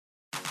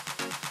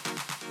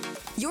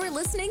You're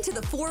listening to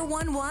the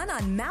 411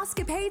 on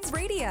Mousecapades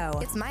Radio.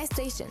 It's my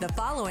station. The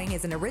following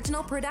is an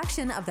original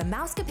production of the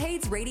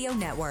Mousecapades Radio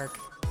Network.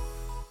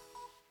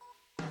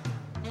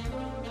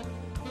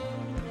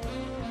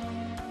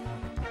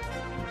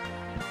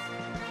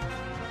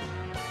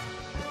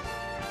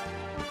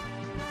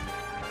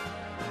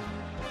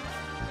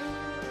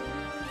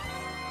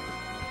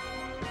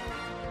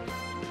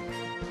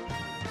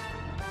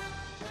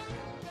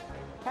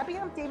 Happy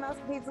Hump Day,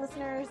 Mousecapades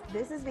listeners.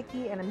 This is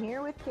Vicki, and I'm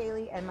here with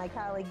Kaylee and my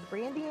colleagues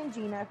Brandy and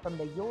Gina from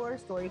the Your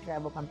Story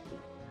Travel Company.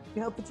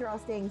 We hope that you're all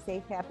staying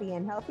safe, happy,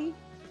 and healthy.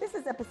 This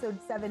is episode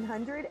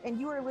 700, and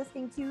you are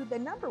listening to the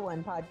number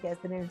one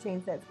podcast that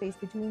entertains that space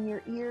between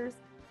your ears,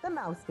 the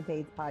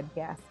Mousecapades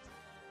podcast.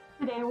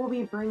 Today we'll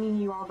be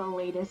bringing you all the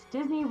latest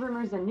Disney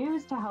rumors and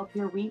news to help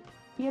your week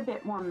be a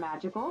bit more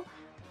magical.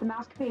 The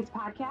Mousecapades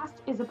podcast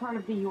is a part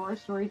of the Your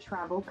Story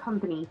Travel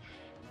Company.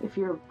 If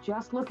you're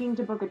just looking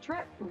to book a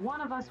trip,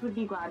 one of us would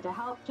be glad to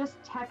help.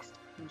 Just text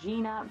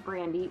Gina,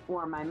 Brandy,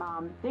 or my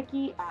mom,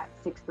 Vicki, at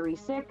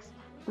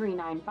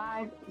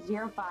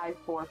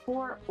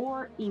 636-395-0544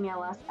 or email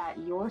us at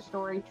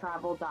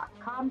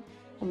yourstorytravel.com,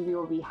 and we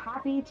will be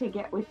happy to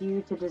get with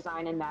you to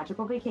design a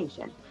magical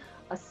vacation.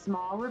 A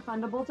small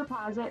refundable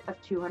deposit of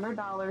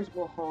 $200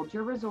 will hold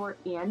your resort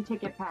and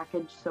ticket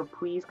package, so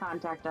please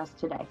contact us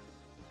today.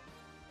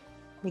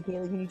 Hey,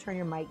 Kaylee, can you turn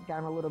your mic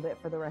down a little bit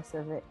for the rest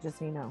of it, just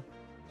so you know?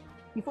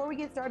 Before we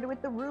get started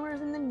with the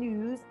rumors and the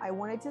news, I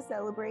wanted to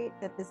celebrate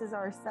that this is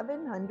our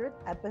 700th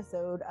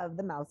episode of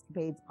the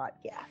Mousecapades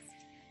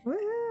podcast.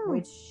 Woohoo!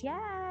 Which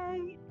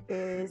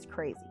is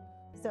crazy.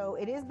 So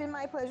it has been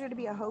my pleasure to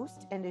be a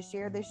host and to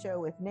share this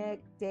show with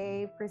Nick,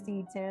 Dave,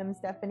 Chrissy, Tim,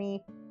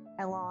 Stephanie,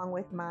 along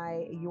with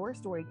my Your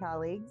Story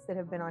colleagues that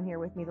have been on here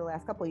with me the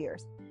last couple of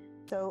years.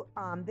 So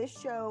this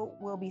show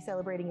will be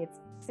celebrating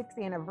its 6th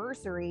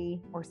anniversary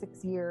or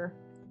 6th year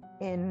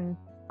in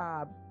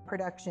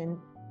production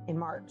in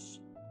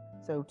March.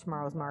 So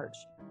tomorrow's March.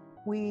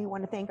 We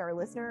want to thank our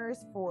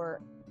listeners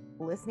for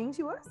listening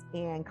to us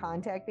and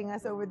contacting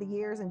us over the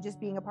years and just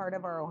being a part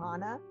of our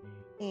Ohana.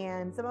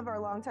 And some of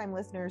our longtime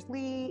listeners,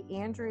 Lee,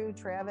 Andrew,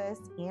 Travis,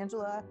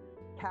 Angela,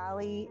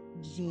 Callie,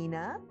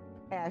 Gina,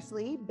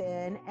 Ashley,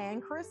 Ben,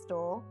 and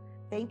Crystal.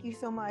 Thank you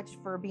so much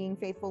for being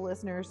faithful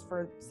listeners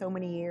for so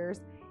many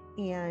years.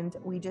 And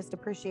we just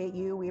appreciate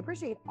you. We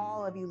appreciate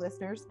all of you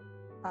listeners.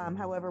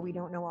 However, we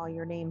don't know all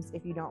your names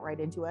if you don't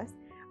write into us.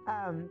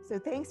 So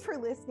thanks for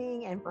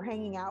listening and for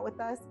hanging out with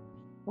us.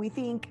 We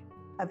think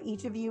of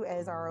each of you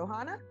as our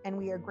Ohana, and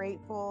we are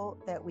grateful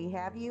that we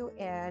have you,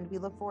 and we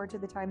look forward to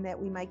the time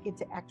that we might get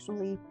to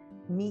actually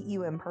meet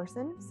you in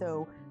person.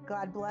 So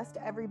God bless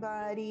to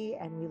everybody,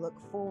 and we look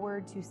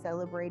forward to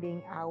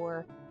celebrating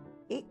our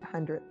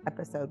 800th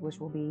episode, which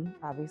will be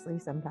obviously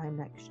sometime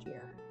next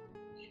year.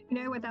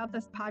 You know, without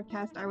this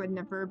podcast, I would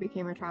never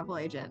become a travel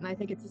agent. And I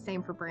think it's the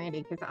same for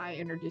Brandy because I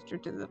introduced her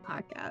to the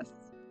podcast.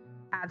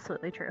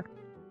 Absolutely true.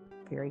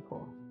 Very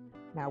cool.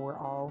 Now we're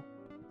all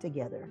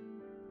together.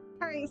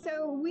 All right,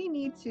 so we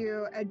need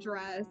to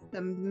address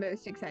the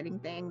most exciting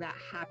thing that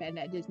happened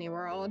at Disney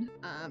World.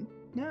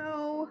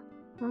 No,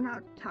 we're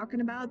not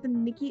talking about the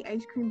Mickey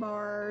ice cream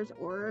bars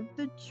or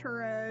the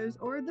churros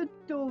or the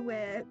Dole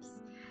Whips.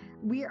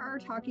 We are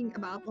talking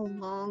about the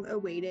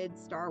long-awaited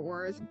Star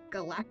Wars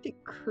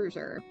Galactic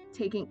Cruiser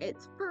taking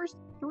its first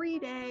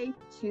 3-day,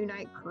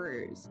 2-night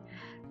cruise.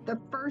 The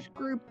first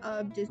group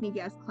of Disney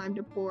guests climbed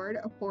aboard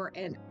for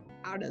an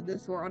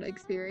out-of-this-world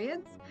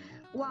experience.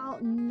 While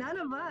none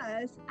of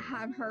us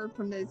have heard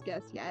from those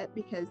guests yet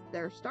because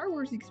their Star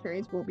Wars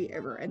experience will be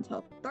over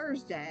until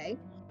Thursday,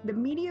 the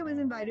media was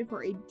invited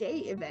for a day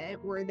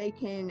event where they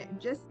can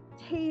just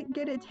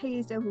get a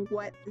taste of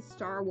what the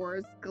Star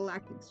Wars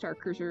Galactic Star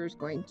Cruiser is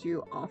going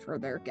to offer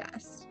their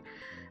guests.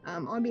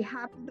 On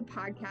behalf of the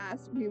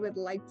podcast, we would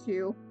like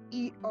to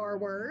eat our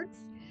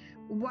words.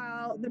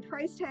 While the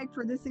price tag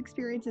for this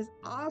experience is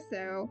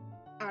also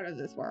out of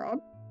this world,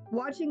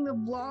 watching the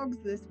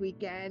vlogs this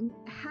weekend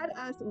had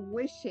us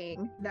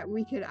wishing that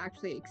we could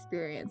actually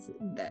experience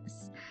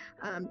this.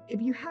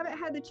 If you haven't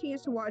had the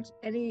chance to watch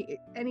any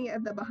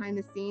of the behind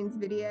the scenes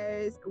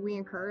videos, we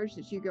encourage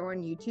that you go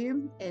on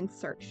YouTube and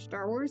search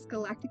Star Wars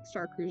Galactic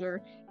Star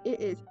Cruiser. It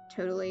is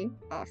totally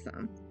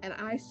awesome. And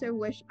I so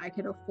wish I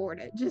could afford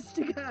it just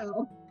to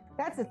go.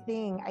 That's the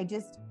thing. I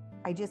just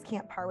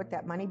can't part with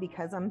that money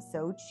because I'm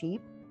so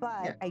cheap.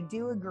 But yeah. I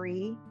do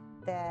agree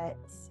that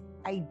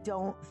I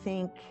don't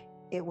think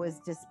it was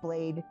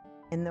displayed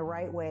in the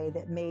right way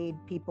that made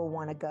people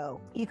want to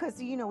go.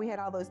 Because, you know, we had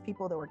all those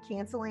people that were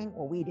canceling.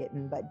 Well, we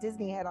didn't, but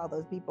Disney had all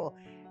those people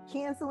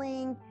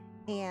canceling,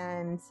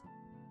 and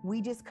we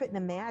just couldn't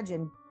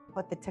imagine.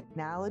 But the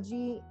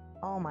technology,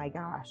 oh my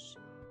gosh.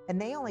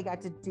 And they only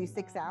got to do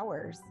 6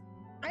 hours.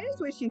 I just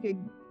wish you could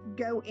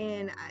go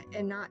in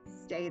and not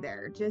stay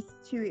there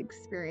just to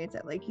experience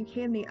it like you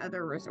can the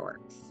other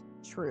resorts.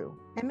 True.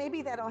 And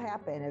maybe that'll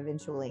happen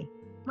eventually.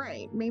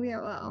 Right. Maybe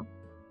it will.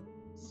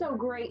 So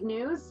great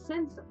news.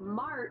 Since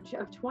March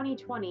of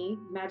 2020,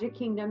 Magic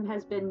Kingdom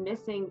has been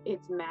missing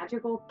its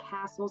magical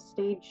castle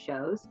stage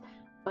shows.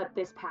 But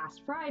this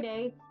past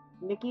Friday,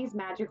 Mickey's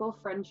Magical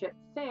Friendship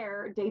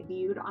Fair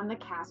debuted on the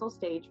castle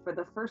stage for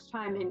the first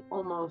time in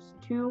almost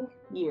 2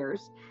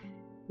 years.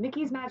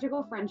 Mickey's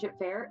Magical Friendship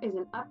Fair is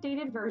an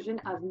updated version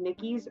of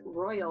Mickey's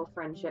Royal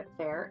Friendship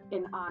Fair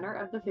in honor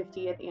of the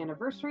 50th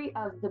anniversary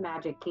of the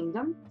Magic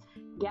Kingdom.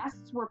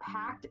 Guests were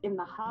packed in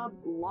the hub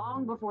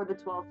long before the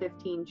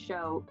 12:15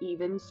 show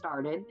even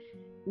started.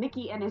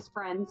 Mickey and his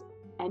friends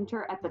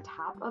enter at the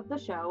top of the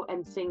show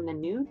and sing the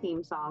new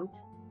theme song,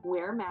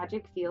 Where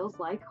Magic Feels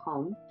Like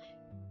Home.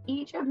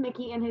 Each of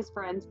Mickey and his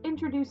friends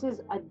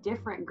introduces a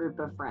different group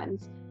of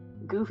friends.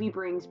 Goofy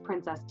brings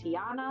Princess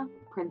Tiana,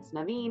 Prince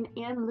Naveen,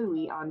 and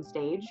Louie on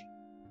stage.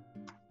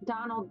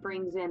 Donald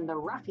brings in the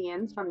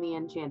Ruffians from the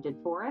Enchanted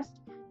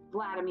Forest.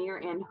 Vladimir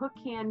and Hook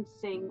Hand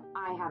sing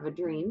I Have a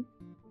Dream.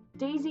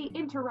 Daisy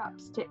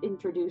interrupts to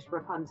introduce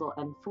Rapunzel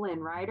and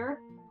Flynn Rider.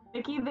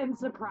 Mickey then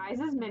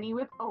surprises Minnie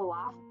with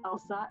Olaf,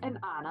 Elsa, and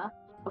Anna.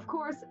 Of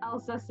course,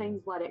 Elsa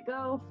sings Let It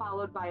Go,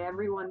 followed by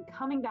everyone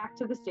coming back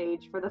to the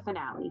stage for the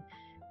finale.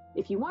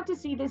 If you want to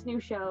see this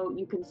new show,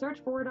 you can search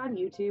for it on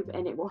YouTube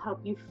and it will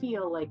help you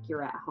feel like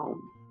you're at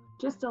home.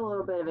 Just a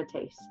little bit of a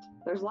taste.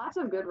 There's lots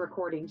of good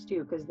recordings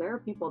too, because there are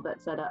people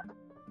that set up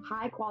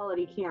high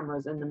quality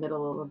cameras in the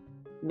middle of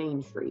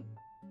Main Street.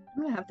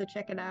 I'm gonna have to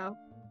check it out.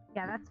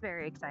 Yeah, that's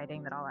very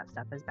exciting that all that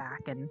stuff is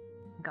back and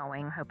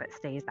going. Hope it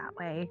stays that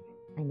way.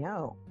 I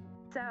know.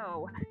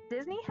 So,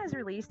 Disney has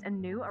released a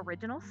new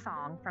original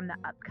song from the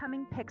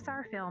upcoming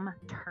Pixar film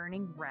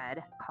Turning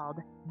Red called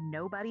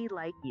Nobody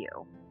Like You.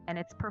 And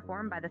it's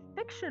performed by the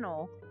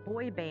fictional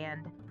boy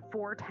band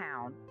Four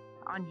Town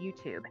on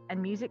YouTube and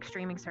music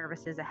streaming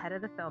services ahead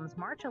of the film's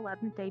March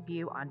 11th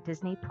debut on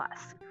Disney+.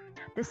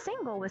 The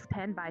single was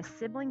penned by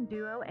sibling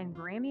duo and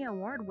Grammy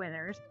Award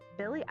winners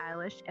Billie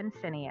Eilish and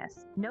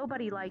Phineas.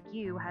 Nobody Like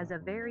You has a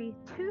very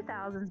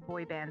 2000s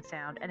boy band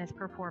sound and is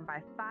performed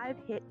by 5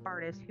 hit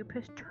artists who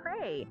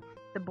portray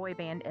the boy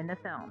band in the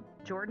film: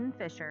 Jordan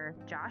Fisher,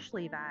 Josh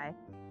Levi,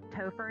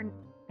 Topher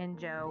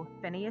Ninjo,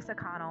 Phineas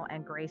O'Connell,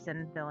 and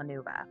Grayson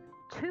Villanueva.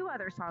 2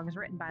 other songs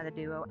written by the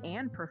duo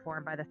and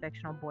performed by the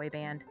fictional boy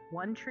band,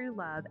 One True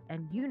Love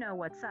and You Know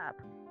What's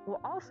Up,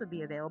 will also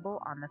be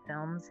available on the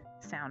film's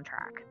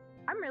soundtrack.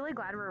 I'm really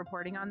glad we're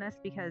reporting on this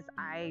because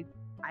I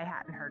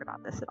hadn't heard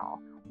about this at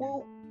all.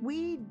 Well,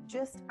 we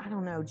just, I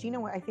don't know,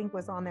 Gina, I think,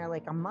 was on there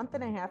like a month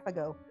and a half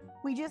ago.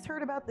 We just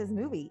heard about this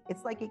movie.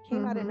 It's like it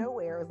came out of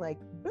nowhere. It was like,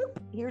 boop,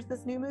 here's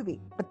this new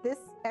movie. But this,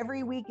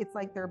 every week, it's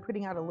like they're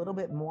putting out a little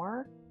bit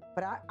more.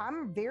 But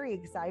I'm very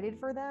excited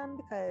for them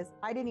because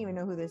I didn't even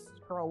know who this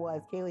girl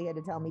was. Kaylee had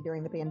to tell me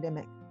during the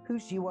pandemic who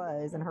she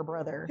was and her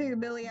brother. Who,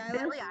 Billie Eilish?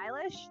 Billie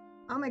Eilish?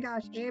 Oh my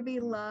gosh, Abby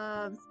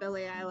loves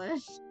Billie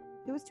Eilish.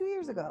 It was 2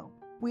 years ago.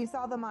 We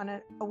saw them on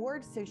an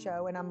awards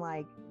show and I'm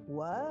like,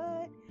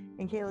 what?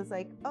 And Kayla's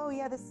like, oh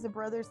yeah, this is a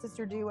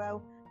brother-sister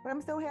duo. But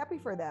I'm so happy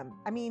for them.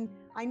 I mean,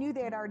 I knew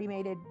they had already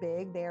made it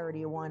big. They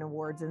already won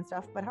awards and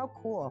stuff, but how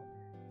cool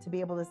to be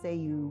able to say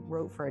you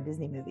wrote for a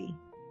Disney movie.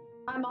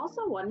 I'm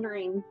also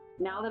wondering,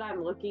 now that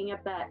I'm looking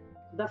at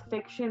the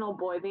fictional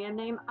boy band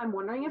name, I'm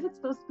wondering if it's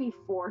supposed to be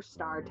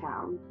 4-Star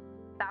Town.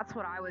 That's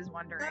what I was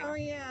wondering. Oh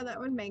yeah, that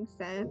would make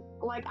sense.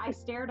 Like, I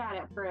stared at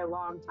it for a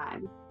long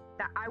time.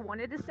 I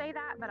wanted to say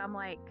that, but I'm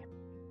like,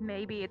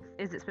 maybe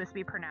is it supposed to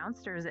be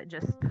pronounced or is it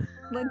just...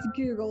 Let's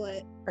Google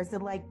it. Or is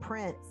it like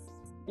Prince?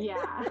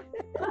 Yeah.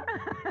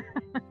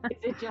 Is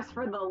it just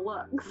for the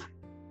looks?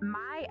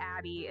 My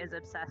Abby is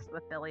obsessed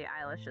with Billie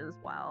Eilish as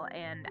well.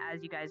 And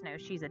as you guys know,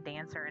 she's a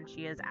dancer and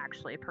she is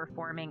actually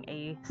performing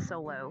a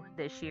solo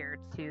this year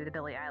to the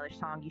Billie Eilish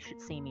song, You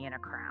Should See Me in a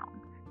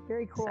Crown.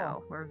 Very cool.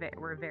 So we're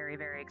very,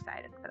 very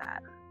excited for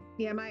that.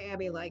 Yeah, my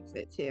Abby likes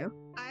it too.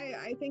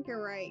 I think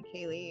you're right,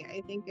 Kaylee.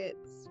 I think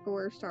it's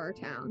 4-Star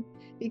Town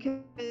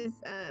because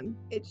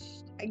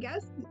I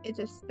guess it's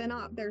a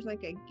spin-off. There's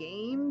like a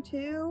game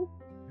too.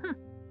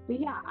 But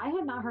yeah, I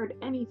had not heard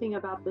anything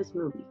about this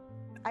movie.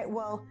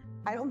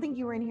 I don't think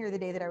you were in here the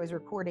day that I was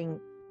recording,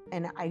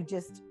 and I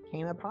just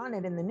came upon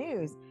it in the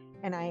news.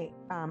 And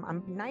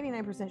I'm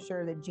 99%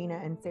 sure that Gina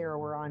and Sarah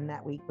were on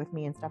that week with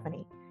me and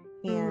Stephanie.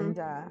 And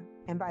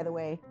by the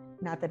way,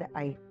 not that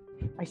I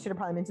should have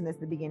probably mentioned this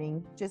at the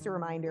beginning. Just a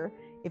reminder,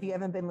 if you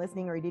haven't been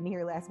listening or you didn't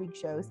hear last week's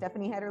show,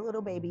 Stephanie had her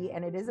little baby,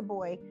 and it is a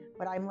boy,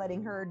 but I'm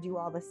letting her do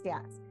all the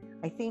stats.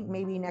 I think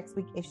maybe next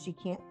week, if she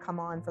can't come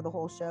on for the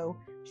whole show,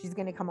 she's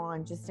going to come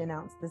on just to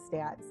announce the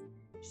stats.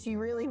 She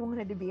really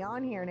wanted to be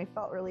on here, and I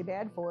felt really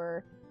bad for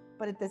her.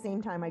 But at the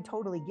same time, I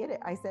totally get it.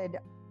 I said,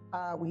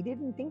 we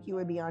didn't think you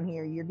would be on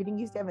here. You're getting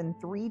used to having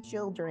 3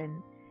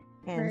 children.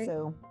 And Right.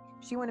 So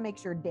she wanted to make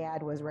sure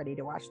dad was ready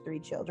to watch 3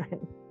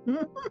 children.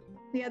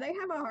 Yeah, they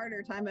have a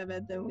harder time of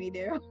it than we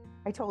do.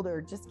 I told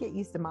her, just get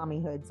used to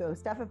mommyhood. So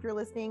Steph, if you're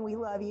listening, we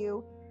love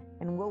you.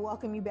 And we'll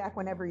welcome you back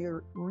whenever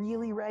you're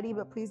really ready.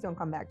 But please don't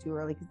come back too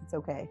early because it's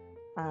okay.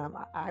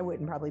 I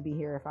wouldn't probably be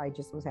here if I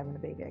just was having a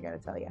baby, I got to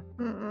tell you.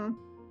 Mm-mm.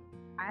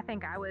 I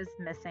think I was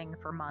missing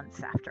for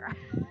months after I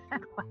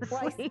had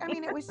Well, Wesley. I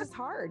mean, it was just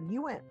hard.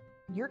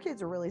 Your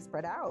kids are really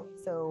spread out.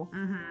 So,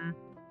 Mm-hmm.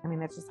 I mean,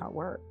 that's just how it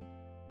worked.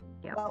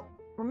 Yep. Well,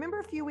 remember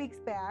a few weeks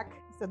back,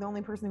 so the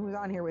only person who was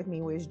on here with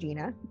me was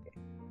Gina.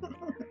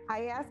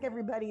 I asked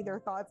everybody their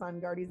thoughts on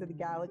Guardians of the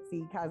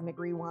Galaxy Cosmic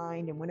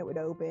Rewind and when it would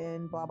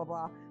open, blah, blah,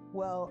 blah.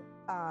 Well,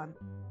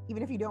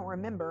 even if you don't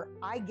remember,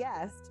 I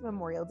guessed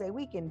Memorial Day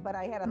weekend, but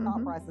I had a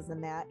thought process in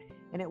that,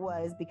 and it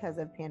was because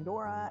of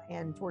Pandora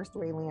and Toy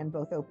Story Land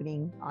both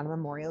opening on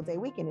Memorial Day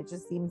weekend. It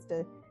just seems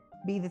to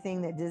be the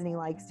thing that Disney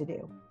likes to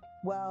do.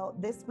 Well,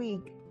 this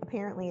week,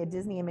 apparently a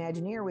Disney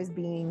Imagineer was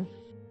being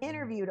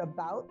interviewed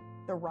about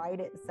the ride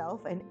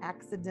itself and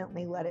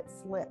accidentally let it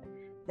slip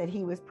that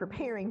he was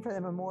preparing for the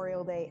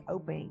Memorial Day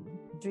opening.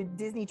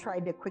 Disney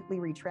tried to quickly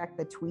retract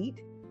the tweet,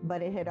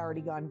 but it had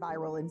already gone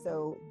viral, and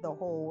so the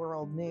whole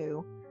world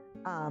knew.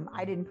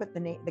 I didn't put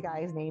the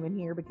guy's name in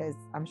here because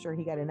I'm sure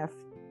he got enough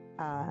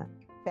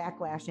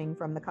backlashing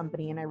from the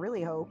company, and I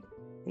really hope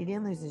he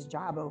didn't lose his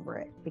job over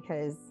it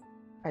because,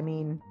 I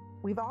mean,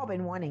 we've all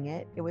been wanting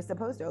it. It was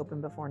supposed to open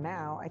before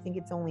now. I think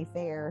it's only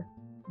fair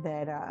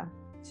that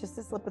it's just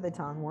a slip of the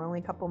tongue. We're only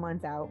a couple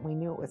months out, and we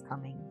knew it was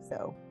coming.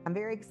 So I'm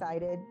very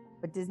excited,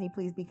 but Disney,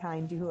 please be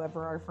kind to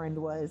whoever our friend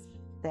was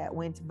that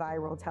went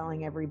viral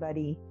telling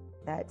everybody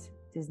that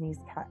Disney's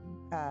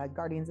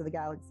Guardians of the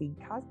Galaxy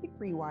Cosmic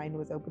Rewind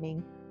was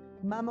opening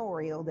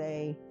Memorial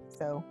Day.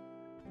 So,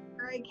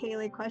 all right,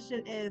 Kaylee,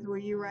 question is, will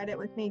you ride it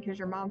with me? Because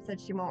your mom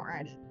said she won't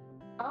ride it.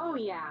 Oh,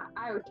 yeah,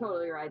 I would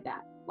totally ride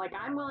that. Like,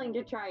 I'm willing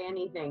to try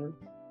anything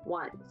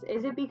once.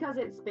 Is it because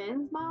it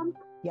spins, Mom?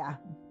 Yeah.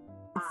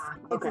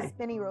 Okay. It's a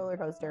spinny roller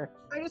coaster.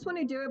 I just want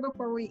to do it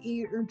before we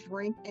eat or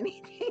drink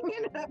anything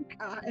in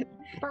Epcot.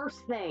 First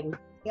thing.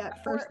 Yeah,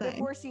 first thing.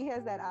 Before she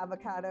has that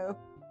avocado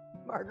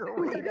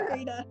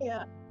margarita.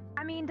 Yeah.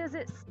 I mean, does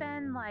it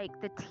spin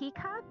like the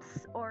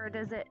teacups, or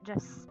does it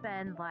just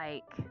spin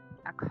like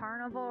a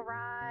carnival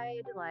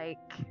ride? Like,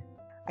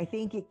 I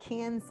think it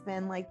can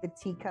spin like the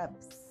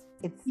teacups.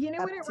 It's You know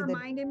up what it to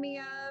reminded me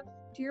of?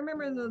 Do you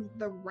remember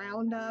the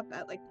roundup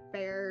at like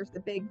fairs, the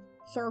big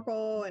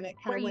circle, and it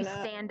where kind of you went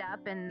up? stand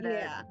up and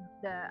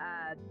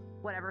the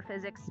whatever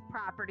physics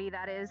property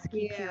that is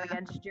keeps you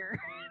against your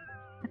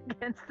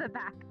against the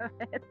back of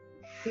it.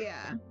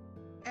 Yeah.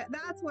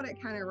 That's what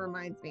it kind of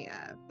reminds me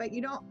of. But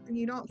you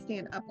don't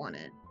stand up on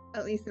it.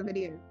 At least the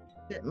video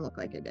didn't look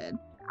like it did.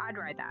 I'd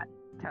ride that.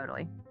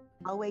 Totally.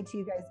 I'll wait till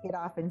you guys get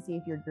off and see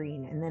if you're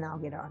green, and then I'll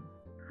get on.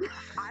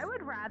 I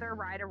would rather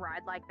ride a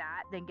ride like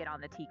that than get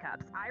on the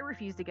teacups. I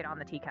refuse to get on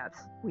the teacups.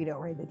 We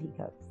don't ride the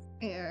teacups.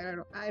 Yeah,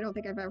 I don't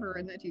think I've ever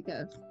ridden the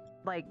teacups.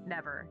 Like,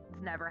 never.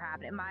 It's never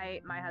happened.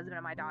 My husband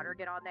and my daughter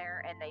get on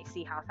there and they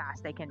see how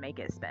fast they can make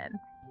it spin.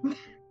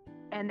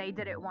 And they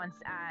did it once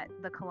at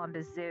the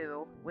Columbus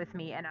Zoo with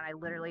me, and I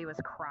literally was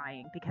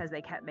crying because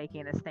they kept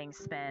making this thing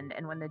spin,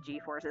 and when the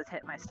G-forces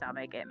hit my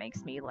stomach, it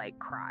makes me like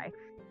cry.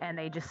 And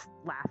they just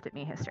laughed at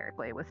me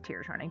hysterically with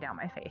tears running down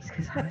my face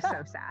because I was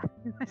so sad.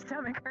 My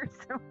stomach hurt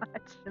so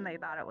much, and they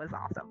thought it was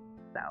awesome.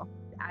 So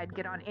I'd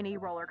get on any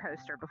roller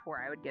coaster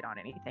before I would get on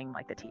anything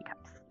like the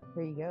teacups.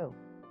 There you go.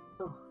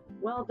 Oh.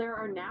 Well, there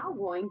are now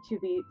going to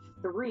be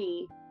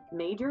 3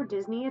 major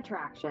Disney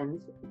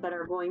attractions that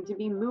are going to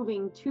be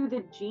moving to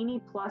the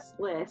Genie Plus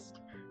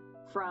list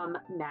from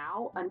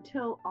now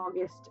until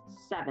August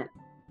 7th.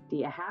 Do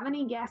you have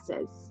any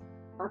guesses?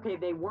 Okay,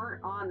 they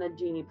weren't on the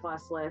Genie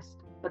Plus list,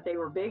 but they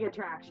were big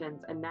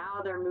attractions, and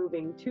now they're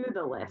moving to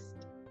the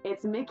list.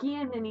 It's Mickey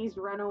and Minnie's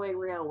Runaway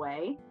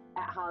Railway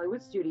at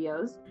Hollywood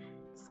Studios,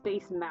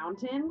 Space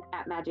Mountain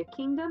at Magic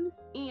Kingdom,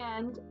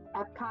 and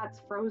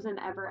Epcot's Frozen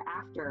Ever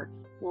After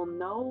will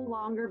no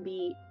longer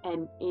be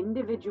an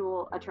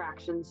individual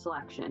attraction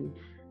selection.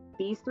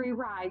 These 3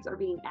 rides are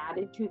being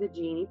added to the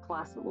Genie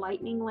Plus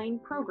Lightning Lane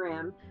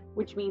program,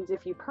 which means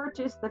if you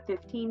purchase the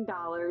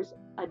 $15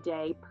 a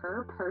day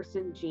per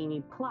person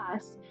Genie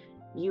Plus,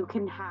 you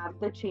can have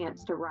the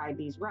chance to ride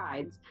these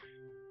rides.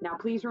 Now,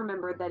 please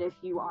remember that if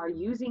you are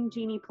using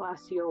Genie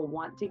Plus, you'll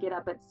want to get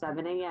up at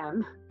 7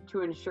 a.m.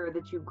 to ensure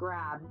that you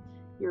grab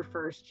your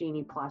first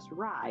Genie Plus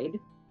ride,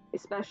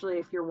 especially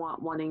if you are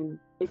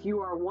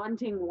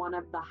wanting one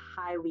of the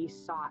highly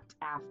sought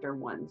after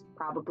ones,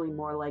 probably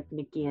more like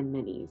Mickey and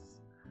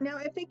Minnie's. Now,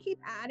 if they keep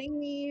adding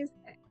these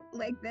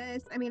like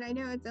this, I mean, I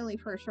know it's only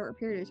for a short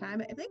period of time,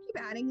 but if they keep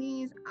adding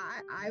these,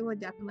 I would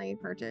definitely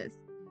purchase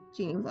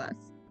Genie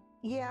Plus.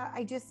 Yeah,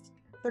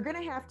 they're going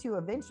to have to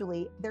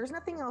eventually. There's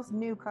nothing else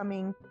new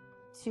coming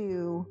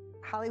to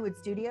Hollywood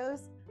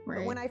Studios. Right.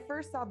 But when I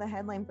first saw the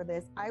headline for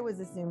this, I was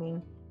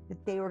assuming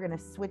that they were going to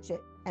switch it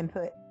and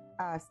put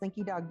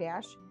Slinky Dog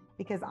Dash,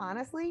 because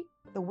honestly,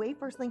 the wait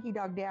for Slinky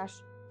Dog Dash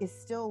is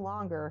still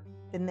longer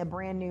than the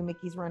brand new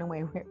Mickey's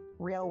Runaway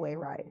Railway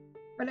ride.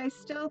 But I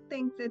still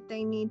think that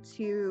they need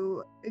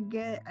to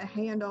get a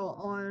handle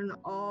on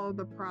all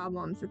the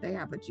problems that they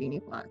have with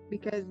Genie Plus,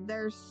 because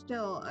there's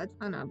still a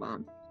ton of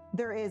them.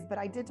 There is, but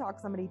I did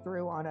talk somebody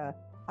through on a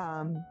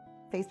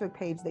Facebook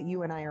page that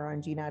you and I are on,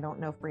 Gina. I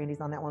don't know if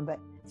Brandy's on that one, but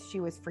she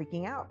was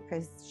freaking out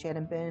because she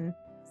hadn't been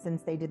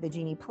since they did the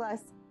Genie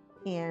Plus.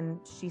 And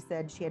she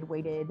said she had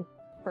waited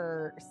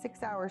for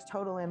 6 hours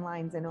total in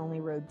lines and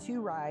only rode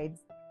 2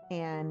 rides.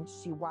 And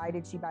why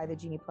did she buy the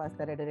Genie Plus?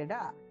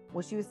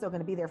 Well, she was still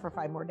going to be there for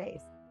 5 more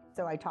days.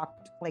 So I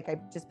talked, like I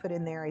just put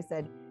in there, I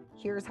said,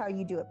 here's how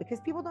you do it, because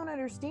people don't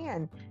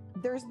understand.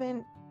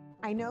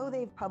 I know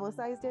they've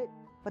publicized it,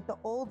 but the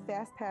old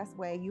Fast Pass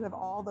way, you have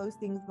all those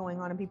things going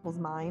on in people's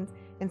minds.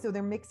 And so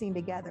they're mixing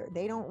together.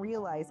 They don't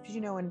realize, because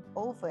in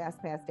old Fast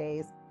Pass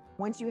days,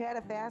 once you had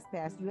a Fast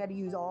Pass, you had to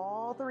use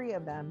all 3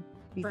 of them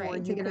before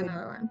you get could.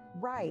 another one.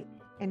 Right.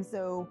 And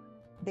so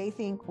they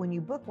think when you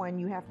book one,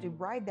 you have to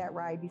ride that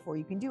ride before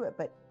you can do it.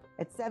 But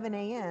at 7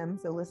 a.m.,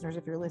 so listeners,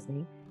 if you're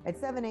listening, at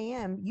 7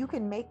 a.m., you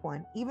can make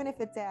one, even if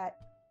it's at,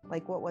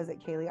 like, what was it,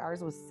 Kaylee?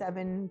 Ours was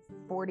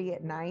 7:40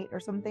 at night or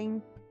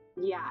something.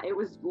 Yeah, it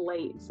was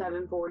late,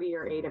 7:40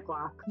 or 8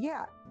 o'clock.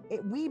 Yeah,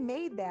 we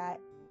made that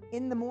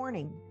in the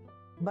morning,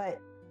 but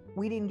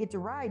we didn't get to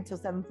ride till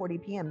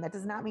 7:40 p.m. That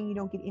does not mean you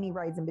don't get any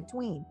rides in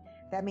between.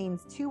 That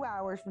means 2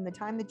 hours from the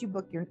time that you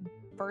book your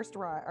first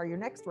ride or your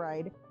next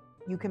ride,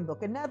 you can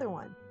book another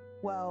one.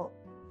 Well,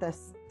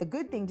 the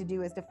good thing to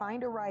do is to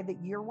find a ride that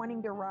you're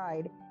wanting to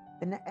ride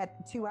at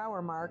the 2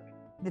 hour mark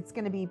that's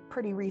going to be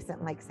pretty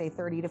recent, like say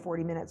 30 to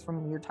 40 minutes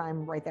from your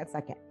time right that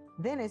second.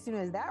 Then as soon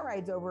as that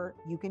ride's over,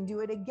 you can do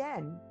it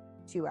again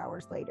 2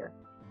 hours later.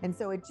 And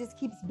so it just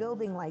keeps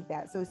building like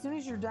that. So as soon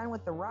as you're done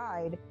with the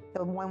ride,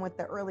 the one with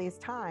the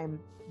earliest time,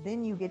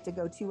 then you get to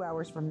go 2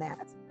 hours from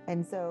that.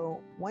 And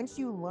so once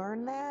you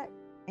learn that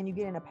and you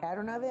get in a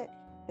pattern of it,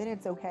 then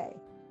it's okay.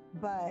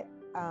 But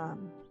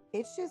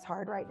it's just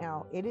hard right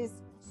now. It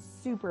is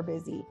super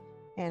busy.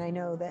 And I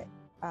know that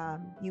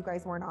you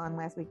guys weren't on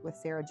last week with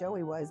Sarah.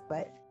 Joey was,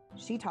 but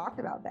she talked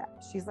about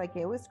that. She's like,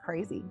 it was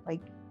crazy.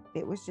 Like,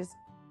 it was just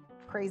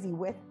crazy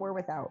with or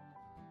without.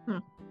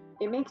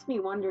 It makes me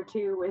wonder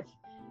too, with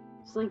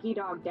Slinky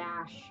Dog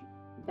Dash,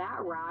 that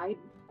ride,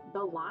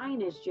 the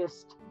line is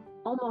just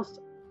almost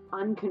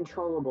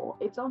uncontrollable.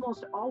 It's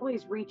almost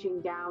always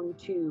reaching down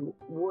to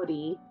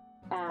Woody.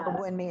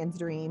 One man's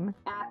dream.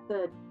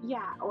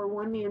 Or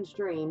One Man's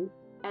Dream.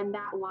 And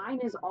that line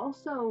is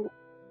also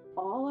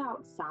all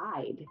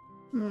outside.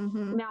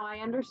 Mm-hmm. Now, I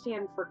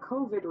understand for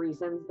COVID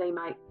reasons, they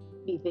might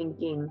be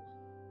thinking,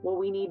 well,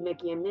 we need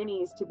Mickey and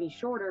Minnie's to be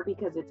shorter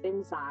because it's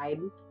inside.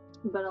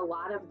 But a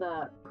lot of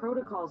the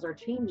protocols are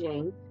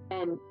changing,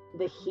 and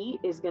the heat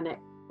is going to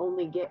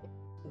only get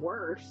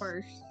worse.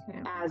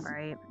 Yeah. As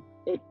Right.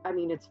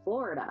 It's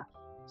Florida.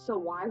 So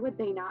why would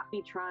they not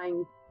be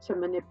trying to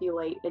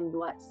manipulate and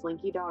let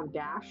Slinky Dog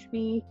Dash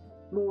be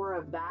more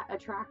of that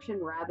attraction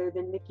rather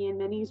than Mickey and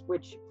Minnie's,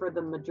 which for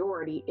the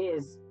majority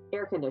is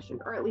air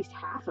conditioned, or at least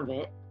half of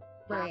it,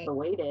 half the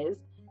weight is.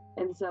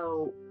 And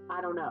so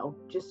I don't know,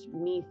 just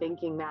me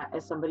thinking that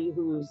as somebody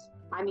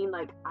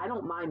I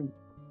don't mind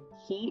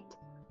heat,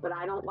 but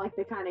I don't like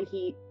the kind of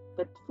heat,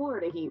 the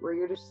Florida heat, where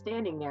you're just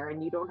standing there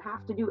and you don't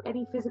have to do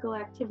any physical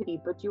activity,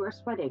 but you are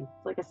sweating.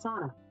 It's like a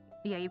sauna.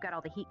 Yeah, you've got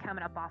all the heat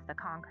coming up off the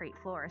concrete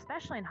floor,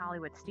 especially in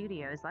Hollywood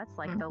studios. That's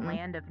like the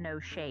land of no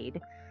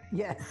shade.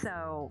 Yes.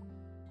 So,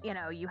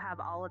 you have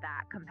all of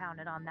that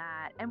compounded on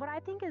that. And what I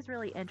think is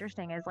really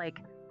interesting is, like,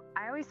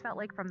 I always felt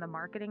like from the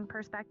marketing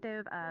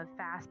perspective of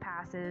fast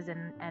passes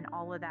and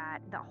all of that,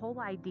 the whole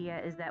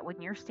idea is that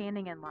when you're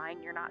standing in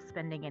line, you're not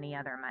spending any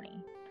other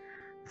money.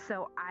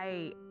 So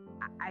I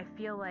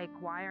feel like,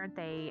 why aren't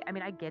they? I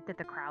mean, I get that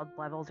the crowd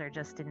levels are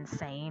just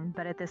insane,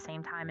 but at the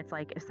same time, it's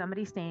like, if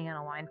somebody's standing in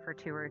a line for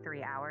 2 or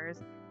 3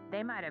 hours,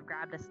 they might have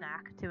grabbed a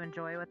snack to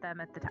enjoy with them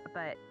at the time,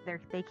 but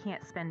they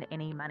can't spend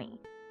any money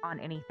on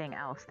anything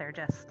else. They're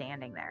just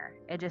standing there.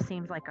 It just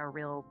seems like a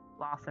real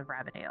loss of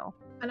revenue.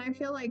 And I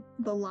feel like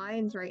the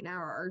lines right now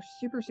are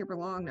super, super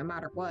long, no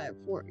matter what,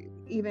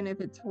 even if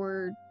it's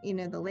for,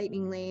 the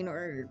lightning lane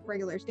or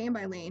regular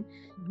standby lane.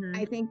 Mm-hmm.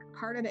 I think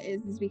part of it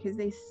is because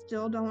they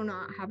still do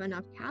not have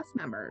enough cast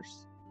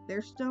members.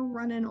 They're still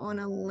running on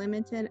a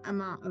limited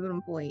amount of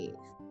employees.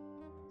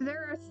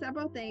 There are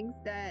several things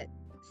that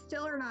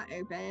still are not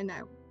open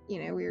that,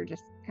 we were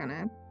just kind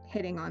of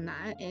hitting on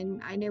that.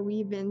 And I know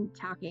we've been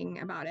talking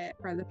about it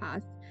for the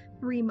past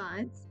 3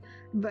 months,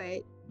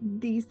 but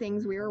these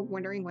things, we were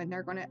wondering when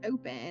they're going to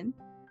open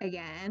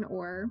again,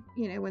 or,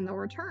 when they'll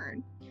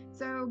return.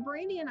 So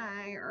Brandy and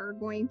I are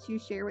going to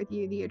share with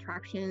you the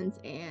attractions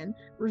and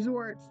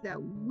resorts that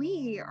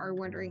we are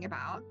wondering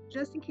about,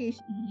 just in case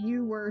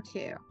you were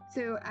too.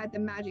 So at the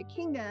Magic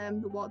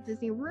Kingdom, the Walt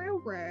Disney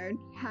Railroad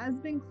has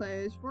been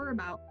closed for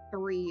about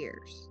 3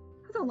 years.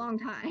 That's a long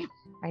time.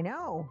 I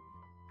know.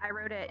 I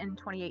rode it in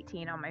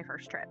 2018 on my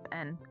first trip,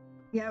 and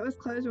Yeah, it was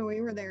closed when we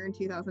were there in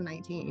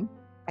 2019.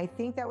 I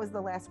think that was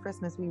the last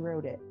Christmas we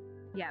rode it.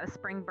 yeah, it was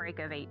spring break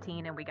of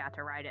 18, and we got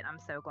to ride it. I'm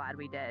so glad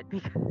we did,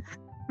 because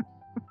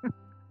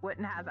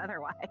wouldn't have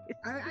otherwise.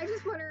 I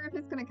just wonder if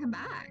it's going to come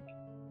back.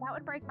 That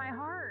would break my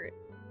heart.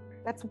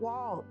 That's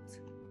Walt.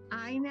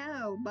 I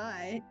know,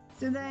 but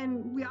so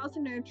then we also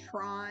know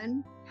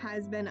Tron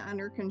has been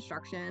under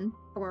construction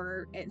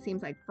for, it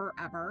seems like,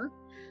 forever.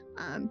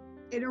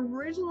 It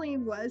originally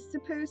was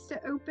supposed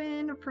to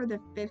open for the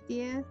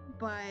 50th,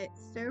 but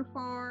so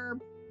far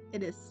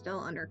it is still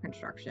under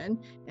construction,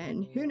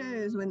 and who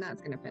knows when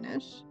that's going to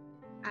finish.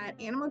 At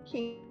Animal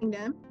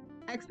Kingdom,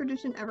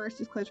 Expedition Everest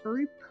is closed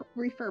for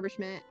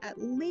refurbishment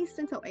at least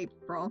until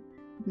April.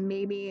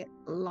 maybe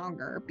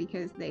longer,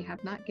 because they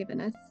have not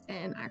given us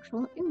an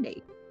actual end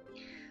date.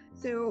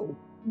 So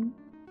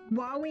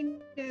while we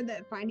know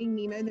that Finding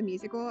Nemo the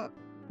musical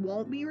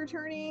won't be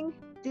returning,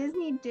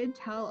 Disney did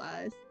tell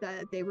us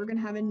that they were going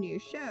to have a new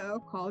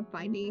show called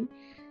Finding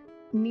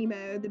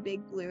Nemo the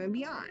Big Blue and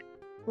Beyond.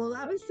 Well,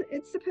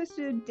 it's supposed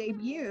to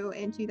debut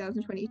in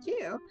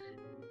 2022,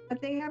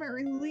 but they haven't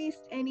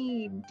released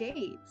any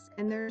dates,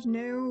 and there's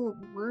no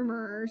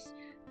rumors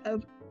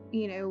of,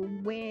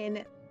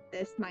 when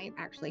this might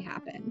actually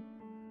happen.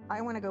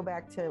 I want to go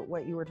back to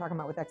what you were talking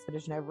about with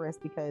Expedition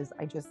Everest, because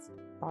I just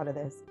thought of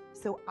this.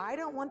 So I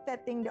don't want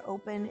that thing to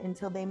open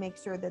until they make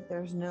sure that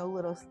there's no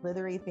little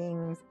slithery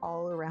things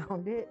all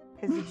around it.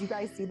 Because did you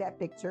guys see that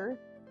picture?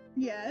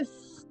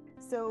 Yes.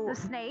 So The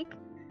snake?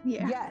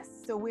 Yeah. yes.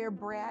 So where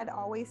Brad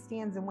always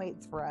stands and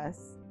waits for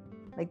us,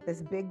 like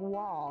this big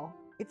wall.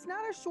 It's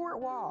not a short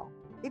wall.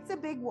 It's a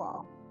big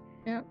wall.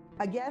 Yep.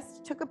 A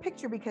guest took a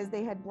picture because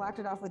they had blocked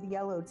it off with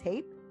yellow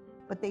tape,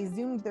 but they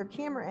zoomed their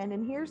camera in,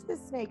 and here's the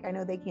snake. I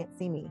know they can't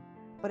see me,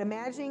 but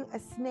imagine a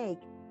snake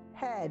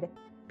head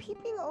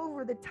peeping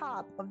over the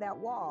top of that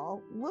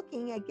wall,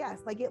 looking at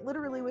guests. Like it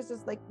literally was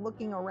just like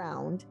looking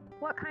around.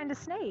 What kind of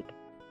snake?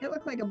 It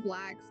looked like a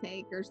black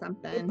snake or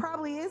something. It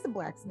probably is a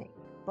black snake,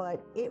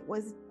 but it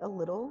was a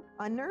little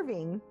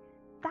unnerving.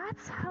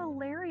 That's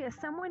hilarious.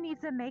 Someone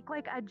needs to make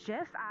like a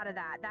GIF out of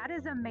that. That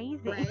is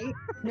amazing. Right?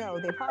 No,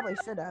 they probably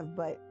should have,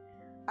 but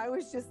I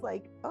was just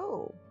like,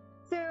 oh.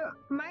 So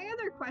my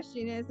other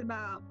question is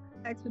about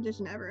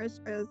Expedition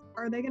Everest is,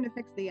 are they going to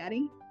fix the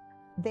Yeti?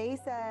 They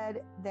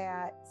said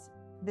that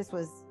this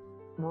was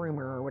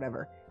rumor or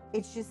whatever.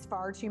 It's just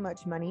far too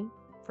much money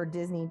for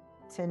Disney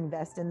to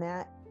invest in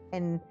that.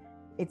 And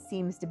it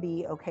seems to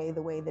be okay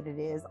the way that it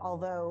is.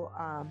 Although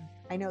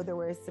I know there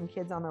were some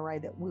kids on the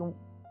ride that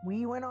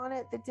we went on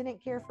it that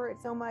didn't care for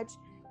it so much.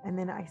 And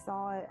then I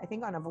saw it, I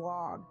think on a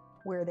vlog,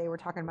 where they were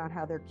talking about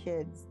how their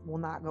kids will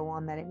not go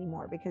on that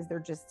anymore because they're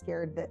just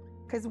scared that,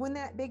 because when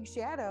that big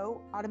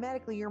shadow,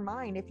 automatically your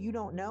mind, if you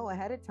don't know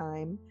ahead of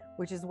time,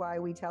 which is why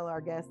we tell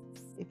our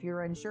guests, if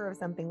you're unsure of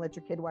something, let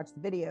your kid watch the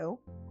video.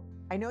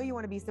 I know you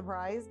want to be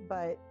surprised,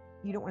 but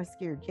you don't want to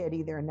scare your kid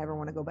either and never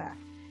want to go back.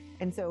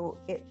 And so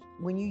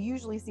when you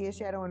usually see a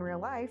shadow in real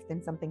life,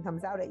 then something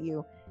comes out at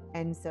you.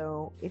 And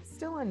so it's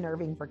still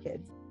unnerving for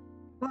kids.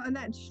 Well, and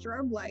that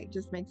strobe light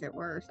just makes it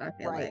worse, I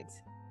feel Right. like.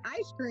 I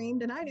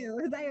screamed and I knew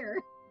it was there.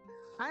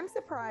 I'm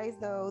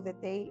surprised though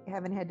that they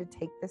haven't had to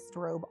take the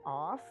strobe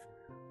off,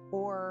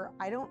 or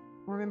I don't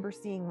remember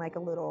seeing like a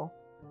little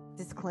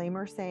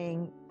disclaimer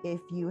saying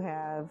if you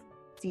have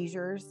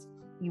seizures,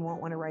 you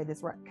won't want to ride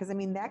this ride. Because I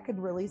mean, that could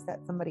really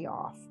set somebody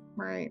off.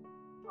 Right.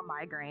 For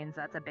migraines,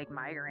 that's a big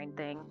migraine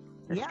thing.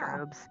 The Yeah.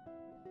 strobes.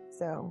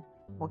 So,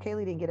 well,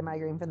 Kaylee didn't get a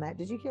migraine from that.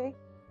 Did you, Kay?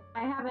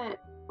 I haven't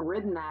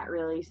ridden that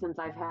really since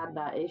I've had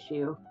that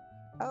issue.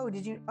 Oh,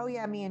 did you? Oh,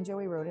 yeah, me and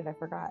Joey rode it. I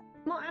forgot.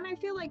 Well, and I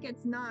feel like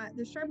it's not,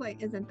 the strobe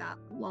light isn't that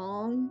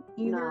long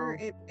either.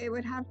 No. It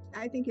would have,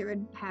 I think it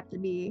would have to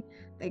be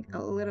like a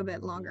little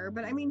bit longer.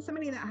 But I mean,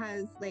 somebody that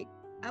has like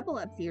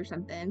epilepsy or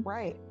something,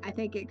 Right. I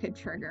think it could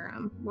trigger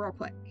them real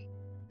quick.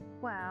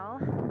 Well,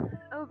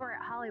 over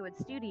at Hollywood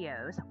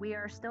Studios, we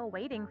are still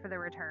waiting for the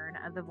return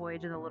of The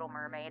Voyage of the Little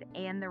Mermaid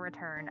and the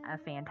return of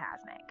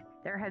Fantasmic.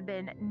 There have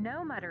been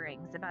no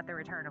mutterings about the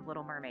return of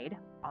Little Mermaid,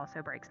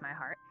 also breaks my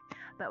heart,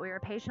 but we are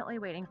patiently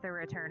waiting for a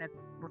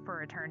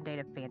return date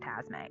of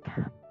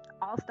Fantasmic.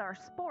 All Star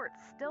Sports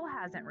still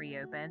hasn't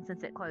reopened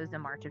since it closed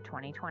in March of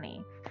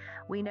 2020.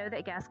 We know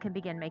that guests can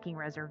begin making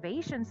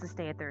reservations to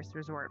stay at this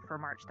resort for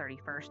March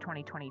 31st,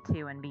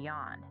 2022 and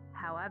beyond.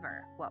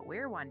 However, what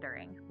we're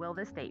wondering, will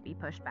this date be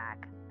pushed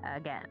back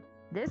again?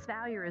 This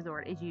value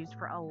resort is used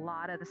for a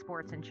lot of the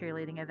sports and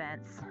cheerleading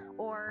events,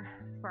 or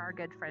for our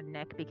good friend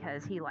Nick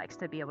because he likes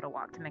to be able to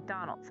walk to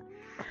McDonald's.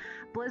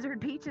 Blizzard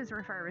Beach's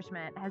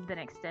refurbishment has been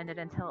extended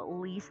until at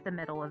least the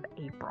middle of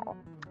April.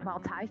 While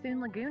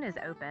Typhoon Lagoon is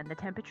open, the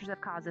temperatures have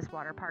caused this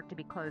water park to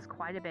be closed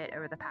quite a bit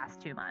over the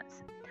past 2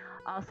 months.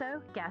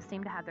 Also, guests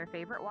seem to have their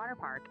favorite water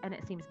park, and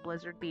it seems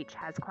Blizzard Beach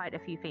has quite a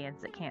few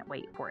fans that can't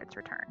wait for its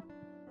return.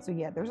 So,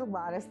 yeah, there's a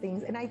lot of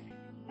things. And I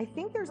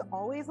think there's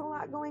always a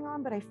lot going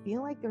on, but I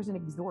feel like there's an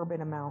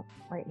exorbitant amount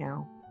right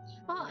now.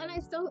 Well, and I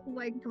still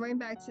like going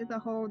back to the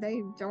whole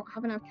they don't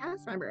have enough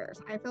cast members.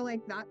 I feel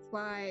like that's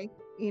why,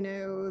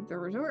 the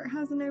resort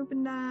hasn't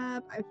opened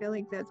up. I feel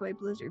like that's why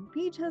Blizzard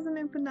Beach hasn't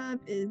opened up,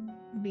 is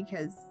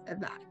because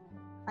of that.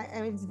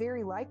 I mean, it's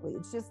very likely.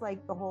 It's just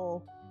like the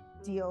whole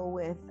deal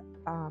with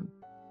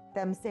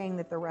them saying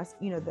that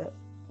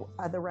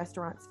the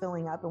restaurant's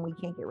filling up and we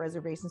can't get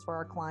reservations for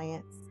our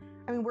clients.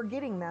 I mean, we're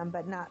getting them,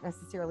 but not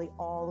necessarily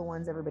all the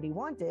ones everybody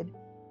wanted.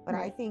 But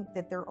Right. I think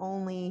that they're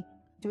only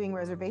doing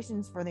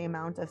reservations for the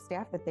amount of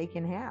staff that they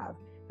can have,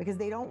 because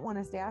they don't want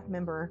a staff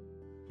member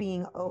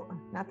being,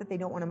 not that they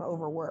don't want them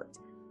overworked,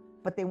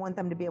 but they want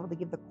them to be able to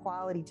give the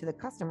quality to the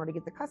customer to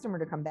get the customer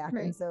to come back.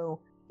 Right. And so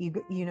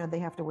you know, they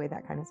have to weigh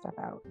that kind of stuff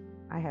out.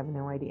 I have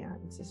no idea.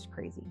 It's just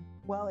crazy.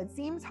 Well, it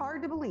seems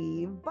hard to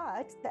believe,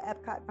 but the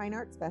Epcot Fine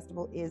Arts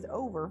Festival is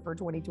over for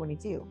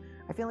 2022.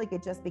 I feel like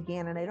it just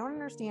began, and I don't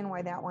understand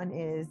why that one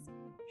is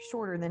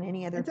shorter than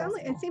any other festival.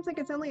 It seems like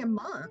it's only a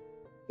month.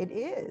 It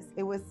is.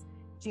 It was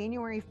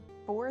January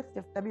 4th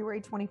to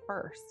February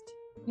 21st.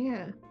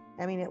 Yeah.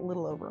 I mean, a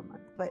little over a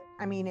month, but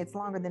I mean, it's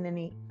shorter than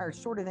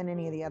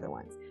any of the other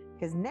ones,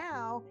 because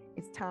now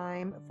it's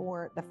time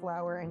for the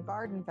Flower and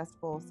Garden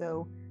Festival.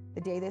 So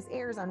the day this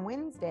airs on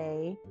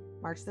Wednesday,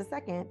 March the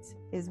 2nd,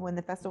 is when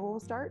the festival will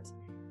start,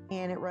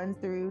 and it runs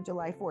through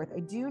July 4th. I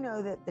do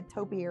know that the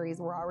topiaries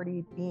were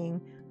already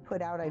being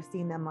put out. I've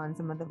seen them on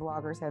some of the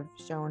vloggers have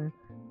shown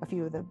a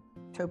few of the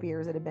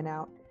topiaries that have been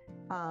out,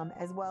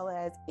 as well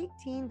as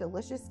 18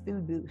 delicious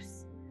food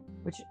booths,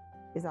 which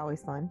is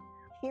always fun.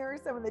 Here are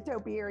some of the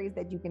topiaries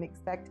that you can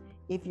expect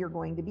if you're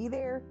going to be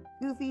there.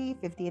 Goofy,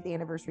 50th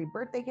anniversary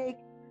birthday cake,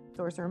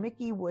 Sorcerer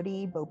Mickey,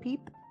 Woody, Bo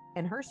Peep,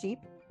 and her sheep,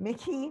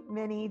 Mickey,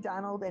 Minnie,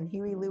 Donald, and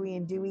Huey, Louie,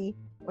 and Dewey.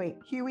 Wait,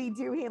 Huey,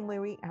 Dewey, and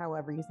Louie,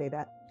 however you say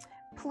that.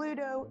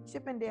 Pluto,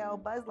 Chip and Dale,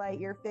 Buzz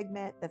Lightyear,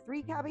 Figment, the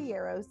Three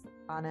Caballeros,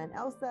 Anna and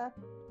Elsa,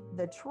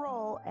 the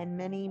Troll, and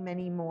many,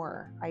 many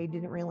more. I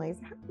didn't realize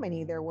how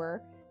many there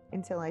were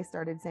until I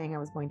started saying I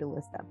was going to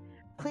list them.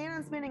 Plan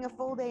on spending a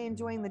full day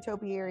enjoying the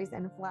topiaries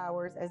and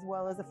flowers, as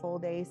well as a full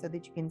day so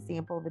that you can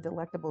sample the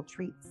delectable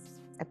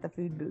treats at the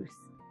food booths.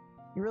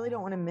 You really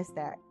don't want to miss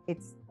that.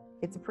 It's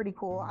pretty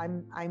cool.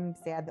 I'm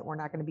sad that we're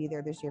not going to be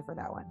there this year for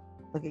that one.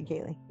 Look at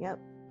Kaylee. Yep.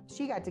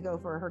 She got to go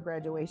for her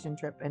graduation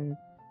trip and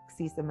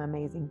see some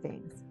amazing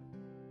things.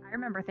 I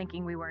remember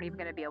thinking we weren't even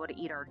going to be able to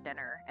eat our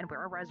dinner, and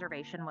our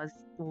reservation was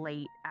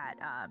late at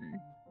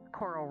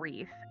Coral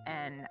Reef,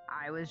 and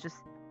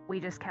we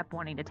just kept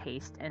wanting to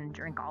taste and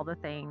drink all the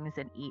things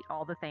and eat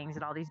all the things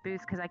at all these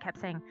booths, because I kept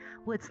saying,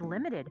 well, it's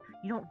limited.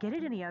 You don't get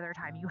it any other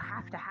time. You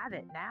have to have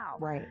it now.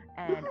 Right.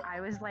 And I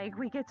was like,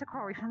 we get to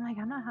Coral Reef. I'm like,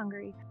 I'm not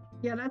hungry.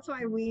 Yeah, that's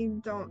why we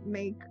don't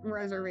make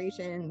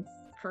reservations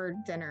for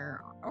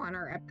dinner on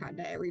our Epcot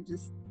day. We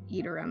just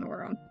eat around the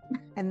world.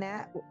 And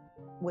that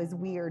was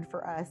weird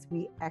for us.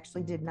 We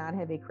actually did not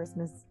have a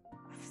Christmas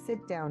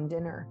sit-down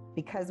dinner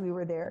because we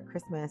were there at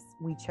Christmas.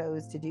 We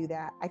chose to do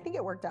that. I think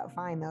it worked out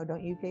fine, though,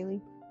 don't you,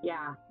 Kaylee?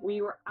 Yeah,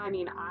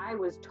 I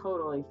was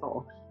totally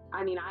full.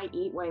 I mean, I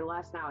eat way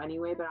less now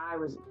anyway, but I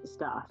was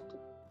stuffed.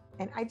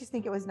 And I just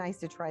think it was nice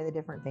to try the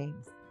different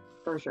things.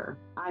 For sure.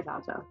 I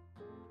thought so.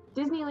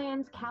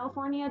 Disneyland's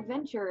California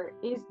Adventure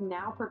is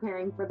now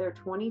preparing for their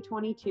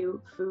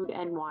 2022 Food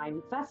and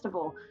Wine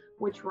Festival,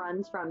 which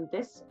runs from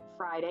this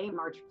Friday,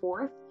 March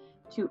 4th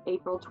to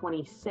April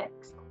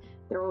 26th.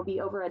 There will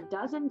be over a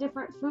dozen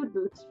different food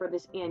booths for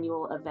this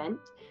annual event.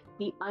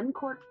 The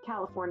Uncorked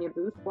California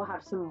booth will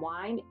have some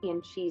wine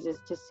and cheeses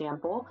to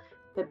sample.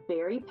 The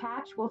Berry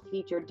Patch will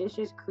feature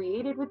dishes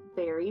created with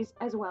berries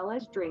as well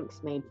as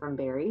drinks made from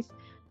berries.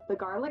 The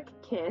Garlic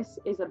Kiss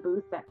is a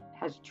booth that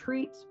has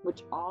treats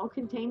which all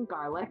contain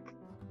garlic.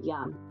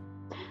 Yum.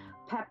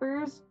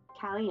 Peppers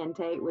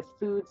Caliente with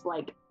foods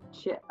like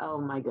oh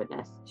my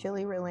goodness.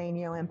 Chili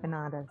Relleno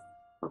empanadas.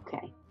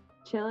 Okay.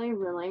 Chili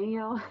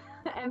Relleno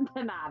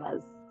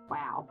empanadas.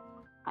 Wow.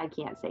 I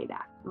can't say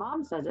that.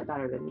 Mom says it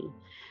better than me.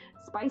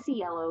 Spicy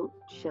yellow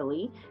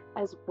chili,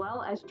 as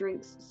well as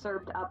drinks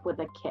served up with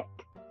a kick.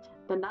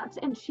 The Nuts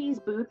and Cheese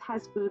booth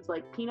has foods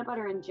like peanut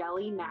butter and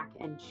jelly, mac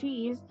and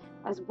cheese,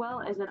 as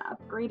well as an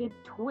upgraded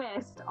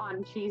twist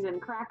on cheese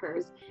and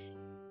crackers,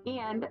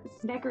 and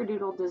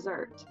Snickerdoodle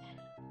dessert.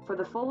 For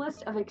the full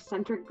list of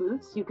eccentric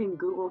booths, you can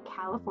Google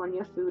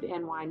California Food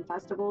and Wine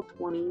Festival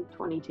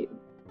 2022.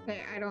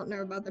 Okay, I don't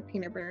know about the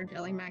peanut butter and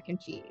jelly mac and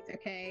cheese,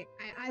 okay?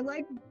 I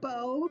like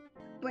both,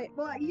 but,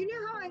 well, you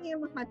know how I am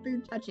with my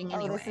food touching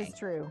anyway. Oh, this is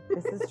true.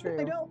 This is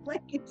true. I don't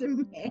like it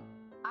to mix.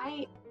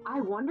 I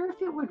wonder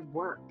if it would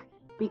work,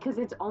 because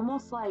it's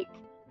almost like,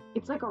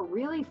 it's like a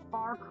really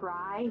far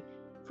cry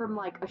from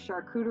like a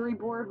charcuterie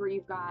board where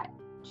you've got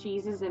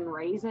cheeses and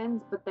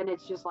raisins, but then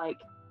it's just like,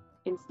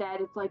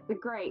 instead it's like the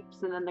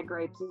grapes, and then the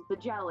grapes is the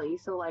jelly.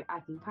 So like, I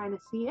can kind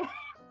of see it.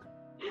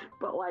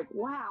 But like,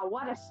 wow,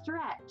 what a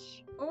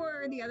stretch.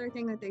 Or the other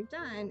thing that they've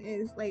done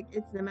is like,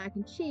 it's the mac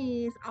and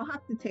cheese. I'll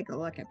have to take a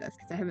look at this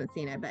because I haven't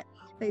seen it, but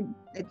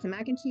it's the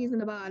mac and cheese in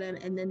the bottom,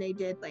 and then they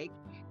did like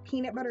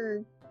peanut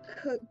butter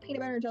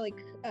and jelly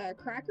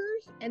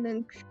crackers, and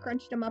then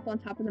crunched them up on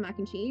top of the mac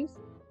and cheese.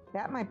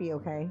 That might be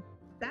okay.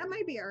 That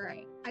might be all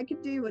right. I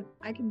could deal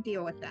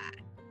with that.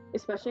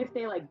 Especially if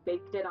they like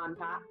baked it on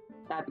top.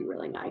 That'd be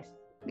really nice.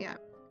 Yeah.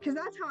 Because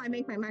that's how I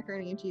make my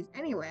macaroni and cheese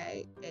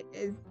anyway. It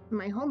is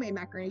my homemade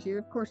macaroni and cheese.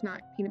 Of course,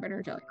 not peanut butter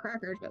and jelly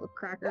crackers, but with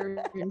crackers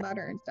and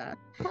butter and stuff.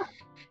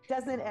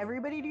 Doesn't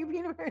everybody do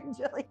peanut butter and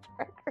jelly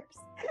crackers?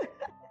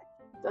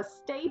 It's a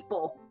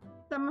staple.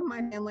 Some of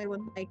my family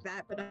would like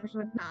that, but others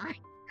would not.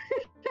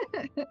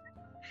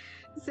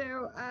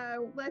 So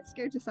let's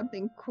go to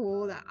something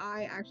cool that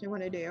I actually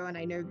want to do, and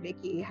I know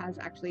Vicky has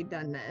actually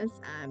done this.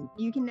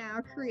 You can now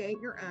create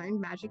your own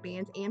magic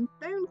bands and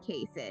phone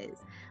cases.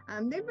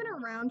 They've been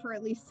around for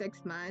at least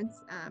 6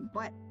 months,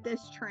 but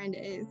this trend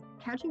is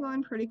catching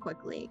on pretty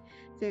quickly.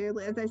 So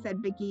as I said,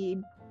 Vicky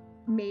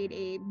made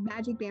a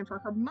magic band for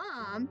her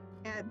mom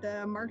at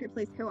the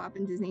Marketplace Co-op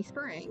in Disney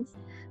Springs.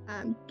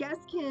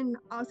 Guests can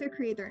also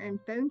create their own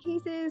phone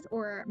cases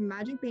or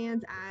magic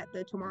bands at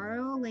the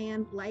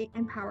Tomorrowland Light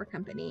and Power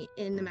Company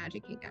in the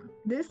Magic Kingdom.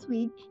 This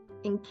week,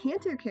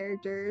 Encanto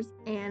characters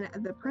and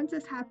the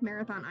Princess Half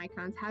Marathon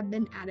icons have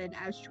been added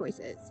as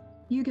choices.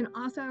 You can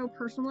also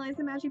personalize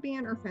the magic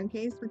band or phone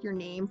case with your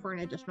name for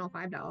an additional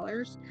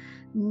 $5,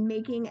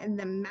 making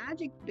the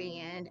magic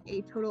band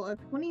a total of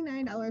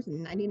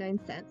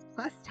 $29.99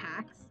 plus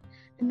tax,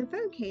 and the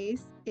phone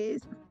case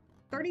is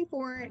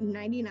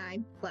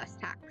 $34.99 plus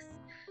tax.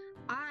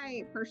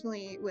 I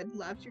personally would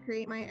love to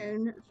create my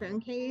own phone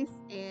case,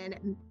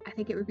 and I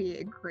think it would be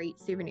a great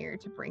souvenir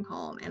to bring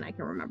home, and I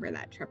can remember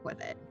that trip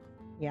with it.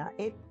 Yeah,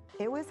 it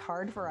was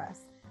hard for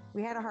us.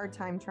 We had a hard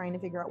time trying to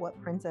figure out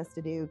what princess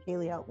to do.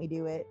 Kaylee helped me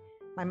do it.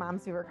 My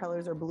mom's favorite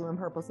colors are blue and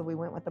purple, so we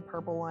went with the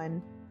purple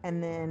one.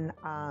 And then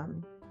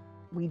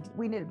we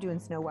ended up doing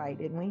Snow White,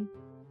 didn't we?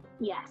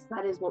 Yes,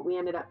 that is what we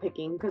ended up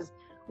picking because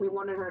we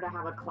wanted her to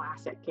have a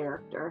classic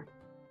character.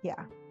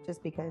 Yeah,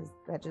 just because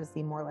that just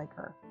seemed more like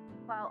her.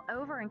 Well,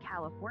 over in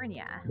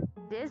California,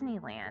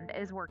 Disneyland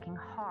is working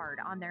hard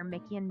on their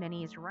Mickey and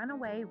Minnie's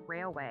Runaway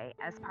Railway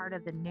as part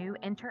of the new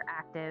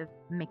interactive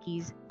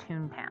Mickey's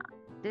Toontown.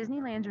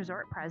 Disneyland's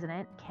resort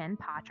president, Ken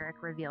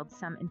Patrick, revealed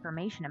some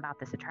information about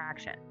this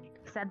attraction.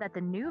 He said that the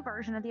new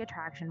version of the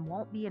attraction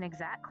won't be an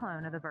exact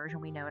clone of the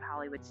version we know at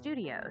Hollywood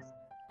Studios,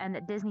 and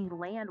that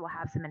Disneyland will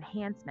have some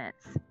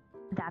enhancements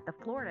that the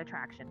Florida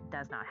attraction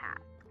does not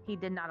have. He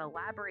did not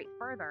elaborate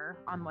further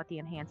on what the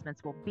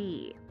enhancements will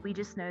be. We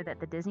just know that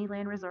the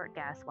Disneyland Resort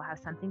guests will have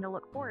something to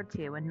look forward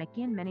to when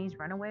Mickey and Minnie's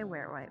Runaway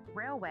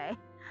Railway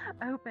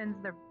opens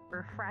the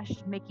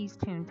refreshed Mickey's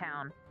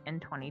Toontown in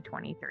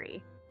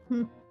 2023.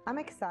 I'm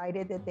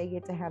excited that they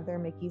get to have their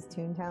Mickey's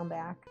Toontown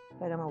back,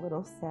 but I'm a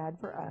little sad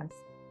for us.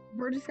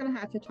 We're just going to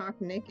have to talk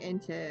Nick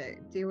into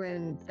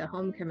doing the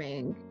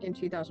homecoming in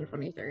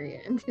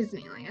 2023 in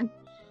Disneyland.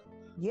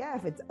 Yeah,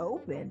 if it's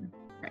open.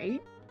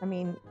 Right? I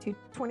mean,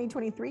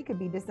 2023 could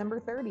be December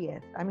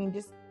 30th. I mean,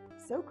 just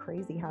so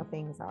crazy how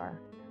things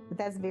are. But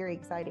that's very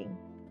exciting.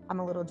 I'm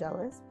a little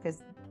jealous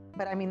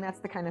but I mean, that's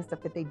the kind of stuff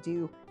that they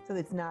do so that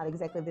it's not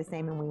exactly the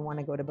same and we want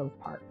to go to both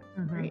parks.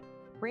 Mm-hmm. Right.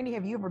 Brandy,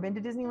 have you ever been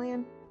to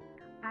Disneyland?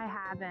 I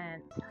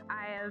haven't.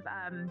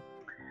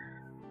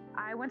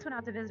 I once went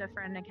out to visit a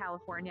friend in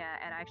California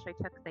and I actually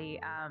took the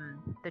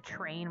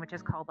train, which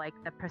is called like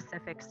the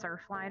Pacific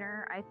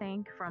Surfliner, I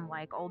think, from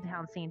like Old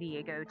Town San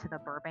Diego to the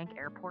Burbank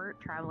Airport,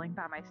 traveling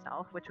by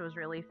myself, which was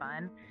really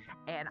fun.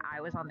 And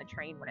I was on the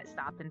train when it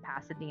stopped in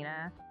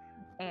Pasadena.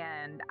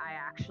 And I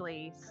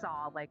actually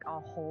saw like a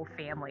whole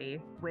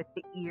family with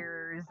the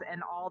ears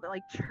and all the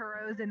like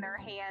churros in their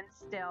hands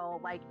still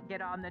like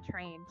get on the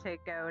train to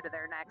go to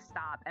their next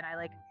stop. And I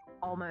like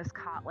almost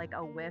caught like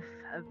a whiff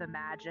of the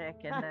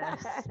magic and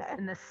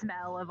the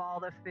smell of all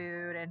the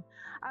food. And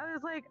I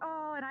was like,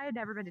 oh, and I had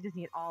never been to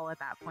Disney at all at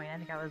that point. I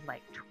think I was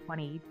like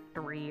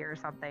 23 or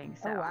something.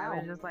 So I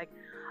was just like,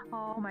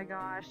 oh my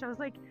gosh. I was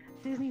like,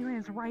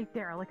 Disneyland's right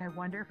there. Like, I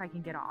wonder if I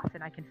can get off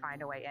and I can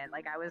find a way in.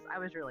 Like, I was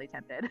really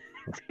tempted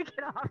to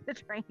get off the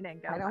train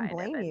and go. I don't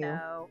blame you.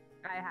 No,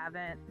 I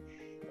haven't.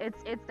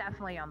 It's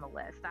definitely on the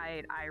list.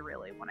 I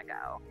really want to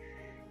go.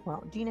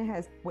 Well, Gina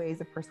has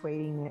ways of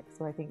persuading Nick,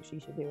 so I think she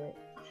should do it.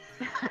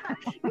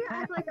 You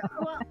act like,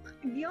 well,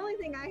 the only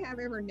thing I have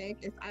over Nick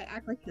is I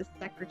act like his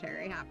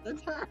secretary half the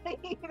time.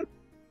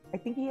 I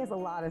think he has a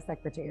lot of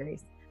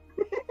secretaries.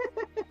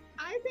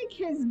 I think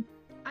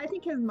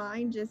his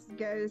mind just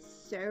goes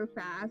so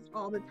fast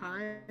all the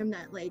time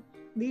that like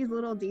these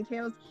little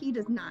details he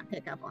does not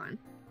pick up on.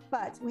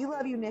 But we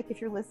love you, Nick.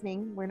 If you're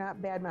listening, we're not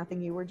bad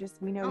mouthing you.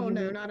 We know. Oh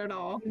no, not at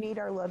all. You need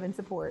our love and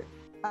support.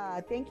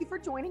 Thank you for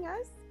joining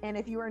us. And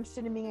if you are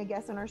interested in being a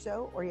guest on our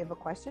show, or you have a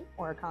question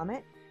or a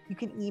comment, you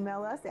can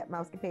email us at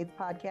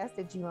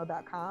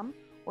mousecapadespodcast@gmail.com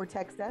or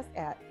text us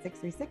at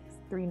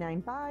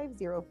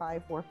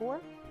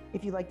 636-395-0544.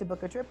 If you'd like to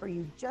book a trip or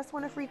you just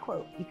want a free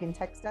quote, you can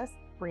text us,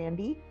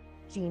 Brandy,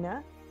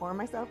 Gina, or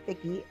myself,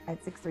 Vicky,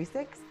 at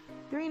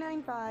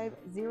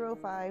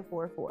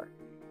 636-395-0544.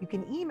 You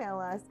can email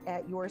us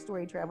at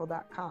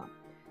yourstorytravel.com.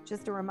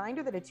 Just a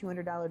reminder that a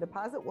 $200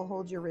 deposit will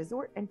hold your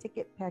resort and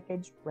ticket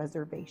package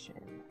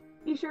reservation.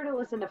 Be sure to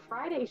listen to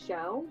Friday's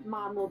show.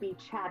 Mom will be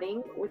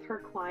chatting with her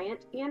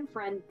client and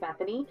friend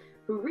Bethany,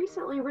 who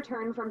recently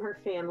returned from her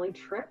family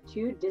trip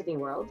to Disney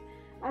World.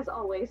 As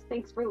always,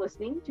 thanks for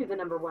listening to the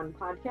 #1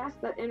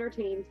 podcast that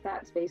entertains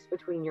that space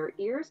between your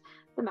ears,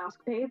 the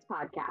Mousecapades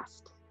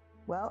Podcast.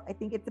 Well, I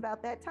think it's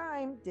about that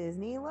time.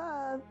 Disney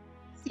love.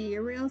 See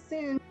you real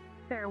soon.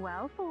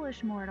 Farewell,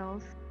 foolish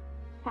mortals.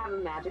 Have a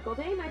magical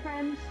day, my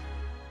friends.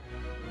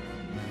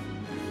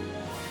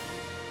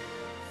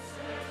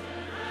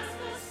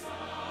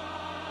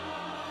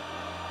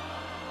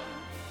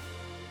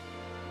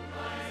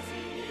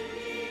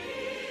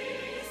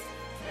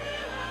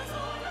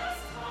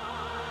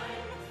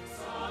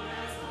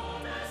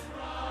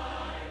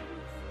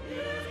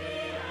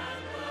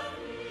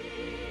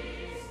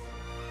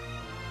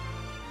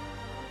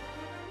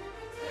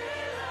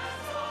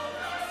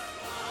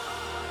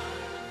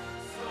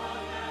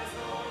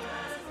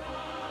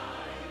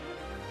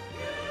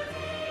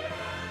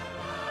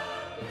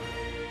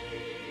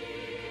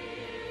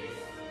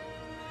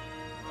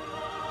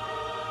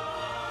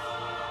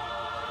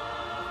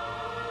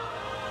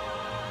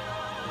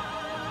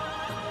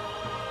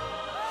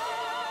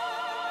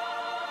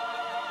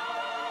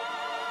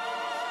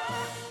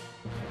 Bye.